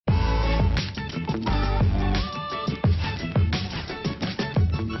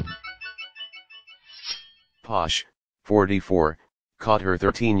Posh, 44, caught her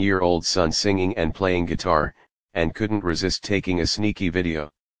 13-year-old son singing and playing guitar, and couldn't resist taking a sneaky video.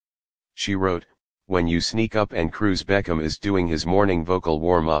 She wrote, "When you sneak up and Cruz Beckham is doing his morning vocal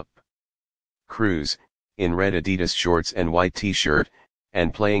warm-up. Cruz, in red Adidas shorts and white t-shirt,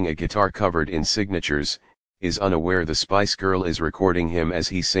 and playing a guitar covered in signatures, is unaware the Spice Girl is recording him as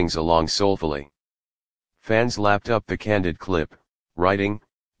he sings along soulfully." Fans lapped up the candid clip, writing,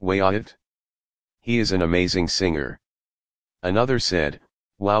 "Wow it? He is an amazing singer." Another said,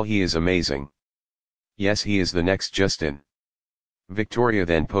 "Wow, he is amazing. Yes, he is the next Justin." Victoria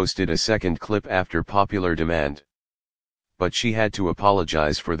then posted a second clip after popular demand. But she had to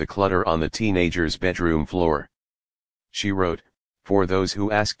apologize for the clutter on the teenager's bedroom floor. She wrote, "For those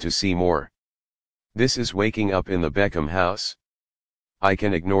who asked to see more. This is waking up in the Beckham house. I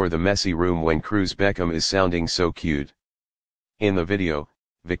can ignore the messy room when Cruz Beckham is sounding so cute." In the video,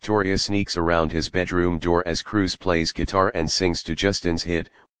 Victoria sneaks around his bedroom door as Cruz plays guitar and sings to Justin's hit,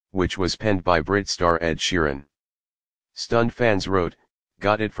 which was penned by Brit star Ed Sheeran. Stunned fans wrote,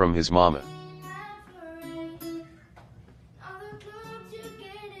 "Got it from his mama."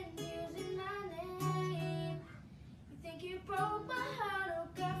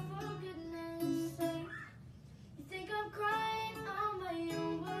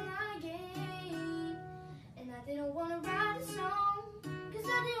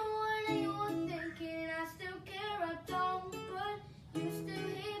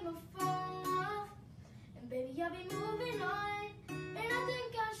 Baby, I'll be moving on, and I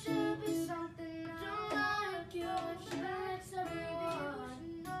think I should be something I don't like you. That's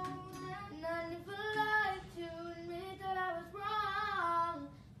everyone. And I never lied to admit that I was wrong.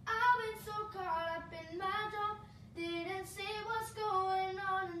 I've been so caught up in my job, didn't see what's going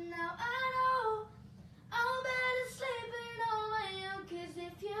on, and now I know I'm better sleeping on my own. 'Cause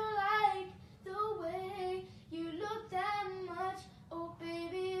if you like the way you look that much, oh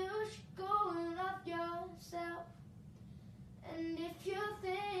baby, you should go and love yourself. And if you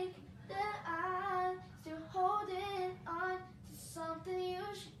think